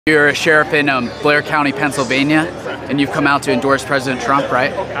You're a sheriff in Blair County, Pennsylvania, and you've come out to endorse President Trump,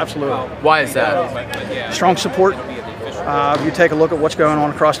 right? Absolutely. Why is that? Strong support. If you take a look at what's going on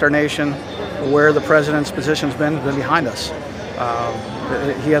across our nation, where the president's position's been behind us.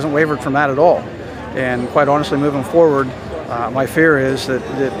 He hasn't wavered from that at all. And quite honestly, moving forward, my fear is that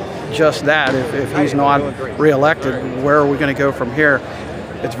just that, if he's not reelected, where are we going to go from here?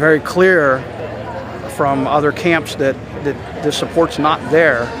 It's very clear from other camps that the support's not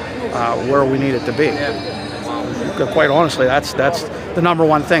there where we need it to be. Quite honestly, that's the number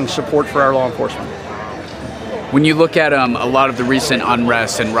one thing, support for our law enforcement. When you look at a lot of the recent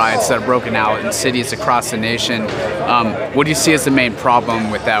unrest and riots that have broken out in cities across the nation, what do you see as the main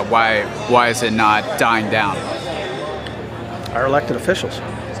problem with that? Why is it not dying down? Our elected officials.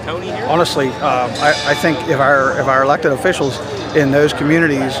 Honestly, I think if our elected officials in those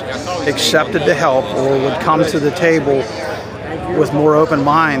communities accepted the help or would come to the table with more open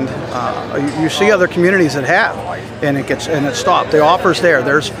mind, you see other communities that have, and it stopped. The offer's there.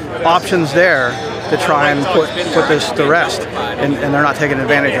 There's options there to try and put this to rest, and they're not taking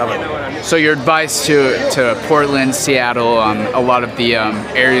advantage of it. So your advice to Portland, Seattle, a lot of the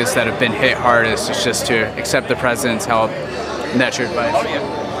areas that have been hit hardest is just to accept the president's help, and that's your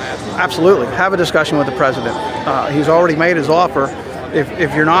advice? Absolutely. Have a discussion with the president. He's already made his offer.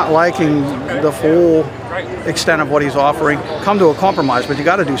 If you're not liking the full extent of what he's offering, come to a compromise, but you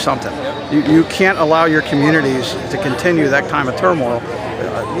got to do something. You can't allow your communities to continue that kind of turmoil.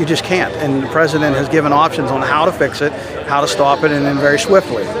 You just can't. And the president has given options on how to fix it, how to stop it, and then very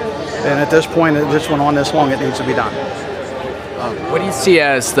swiftly. And at this point, this went on this long, it needs to be done. What do you see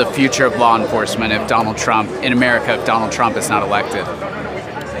as the future of law enforcement if Donald Trump, in America, if Donald Trump is not elected?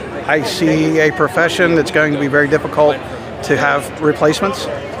 I see a profession that's going to be very difficult to have replacements.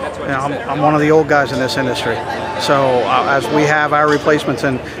 I'm one of the old guys in this industry. So as we have our replacements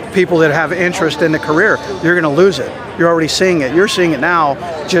and people that have interest in the career, you're going to lose it. You're already seeing it. You're seeing it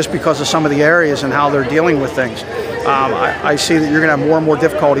now just because of some of the areas and how they're dealing with things. I see that you're going to have more and more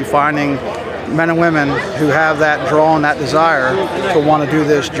difficulty finding men and women who have that draw and that desire to want to do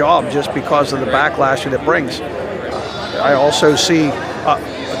this job just because of the backlash that it brings. I also see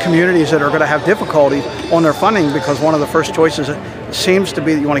communities that are going to have difficulty on their funding because one of the first choices it seems to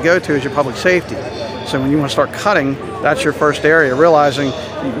be that you want to go to is your public safety. So when you want to start cutting, that's your first area, realizing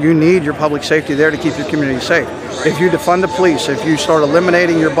you need your public safety there to keep your community safe. If you defund the police, if you start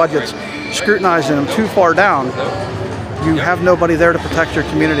eliminating your budgets, scrutinizing them too far down, you have nobody there to protect your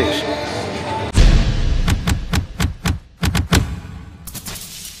communities.